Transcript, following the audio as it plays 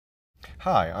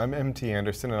Hi, I'm M.T.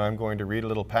 Anderson, and I'm going to read a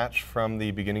little patch from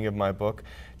the beginning of my book,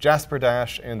 Jasper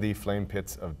Dash and the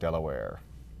Flame-Pits of Delaware.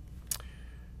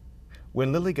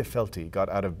 When Lily Gefelty got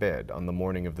out of bed on the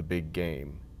morning of the big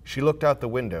game, she looked out the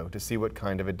window to see what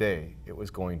kind of a day it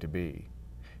was going to be.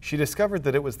 She discovered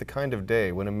that it was the kind of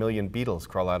day when a million beetles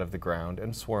crawl out of the ground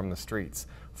and swarm the streets,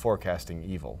 forecasting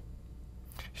evil.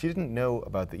 She didn't know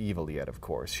about the evil yet, of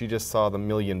course. She just saw the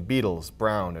million beetles,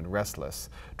 brown and restless,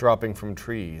 dropping from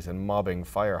trees and mobbing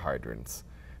fire hydrants.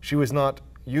 She was not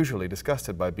usually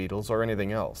disgusted by beetles or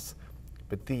anything else,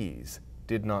 but these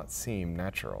did not seem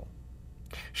natural.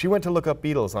 She went to look up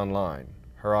beetles online.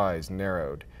 Her eyes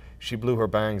narrowed. She blew her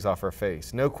bangs off her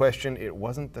face. No question, it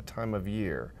wasn't the time of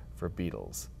year for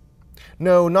beetles.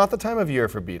 No, not the time of year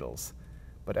for beetles.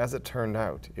 But as it turned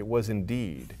out, it was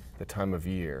indeed the time of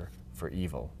year for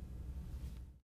evil.